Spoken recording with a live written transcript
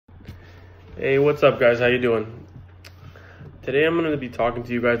Hey, what's up, guys? How you doing? Today I'm going to be talking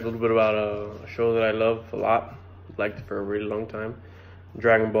to you guys a little bit about a show that I love a lot, liked it for a really long time,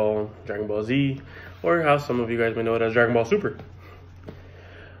 Dragon Ball Z, or how some of you guys may know it as Dragon Ball Super.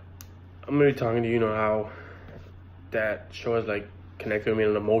 I'm going to be talking to you, how that show has connected with me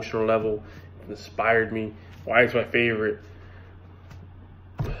on an emotional level, inspired me, why it's my favorite.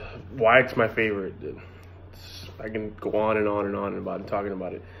 I can go on and on and on about talking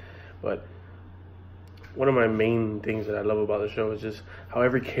about it, but one of my main things that I love about the show is just how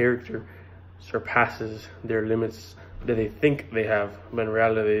every character surpasses their limits that they think they have, but in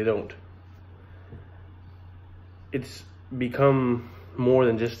reality they don't. It's become more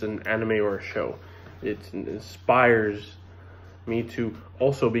than just an anime or a show. It inspires me to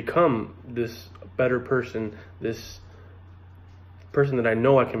also become this better person, this person that I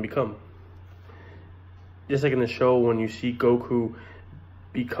know I can become. Just like in the show, when you see Goku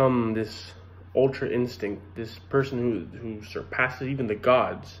become this Ultra Instinct, this person who surpasses even the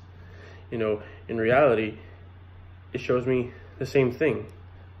gods, in reality, it shows me the same thing.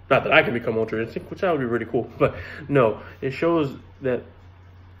 Not that I can become Ultra Instinct, which that would be really cool, but no, it shows that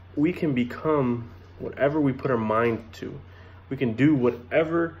we can become whatever we put our mind to. We can do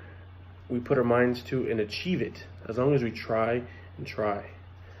whatever we put our minds to and achieve it, as long as we try and try.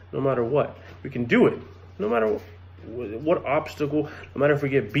 No matter what, we can do it. No matter what obstacle, no matter if we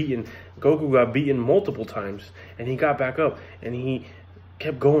get beaten. Goku got beaten multiple times, and he got back up, and he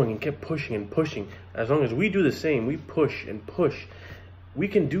kept going and kept pushing and pushing. As long as we do the same, we push and push, we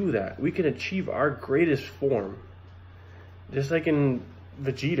can do that. We can achieve our greatest form. Just like in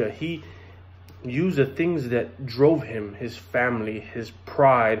Vegeta, he used the things that drove him, his family, his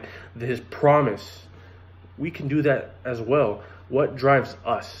pride, his promise. We can do that as well. What drives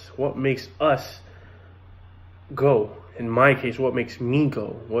us? What makes us go? In my case, what makes me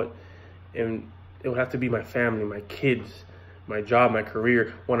go? And it would have to be my family, my kids, my job, my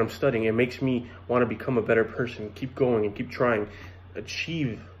career, what I'm studying. It makes me want to become a better person, keep going and keep trying,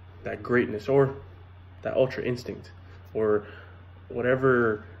 achieve that greatness or that Ultra Instinct or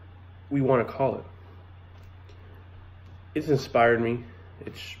whatever we want to call it. It's inspired me.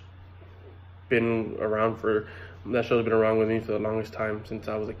 It's been around that show's been around with me for the longest time, since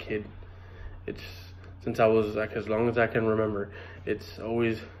I was a kid. Since I was as long as I can remember, it's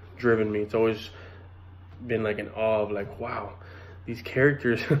always driven me. It's always been in awe of wow, these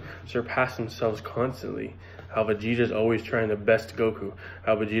characters surpass themselves constantly. How Vegeta's always trying to best Goku.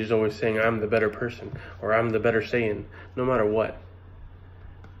 How Vegeta's always saying, I'm the better person, or I'm the better Saiyan, no matter what.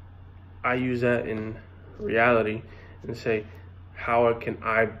 I use that in reality and say, how can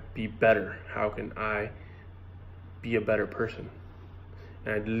I be better? How can I be a better person?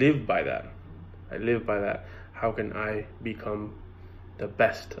 And I live by that. How can I become the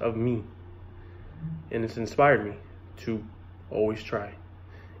best of me? And it's inspired me to always try.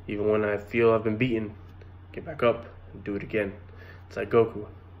 Even when I feel I've been beaten, get back up and do it again. It's like Goku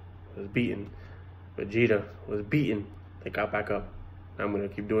was beaten, Vegeta was beaten, they got back up. I'm gonna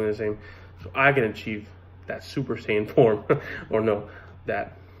keep doing the same so I can achieve that Super Saiyan form, or no,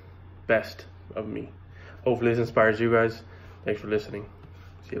 that best of me. Hopefully this inspires you guys. Thanks for listening.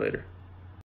 See you later.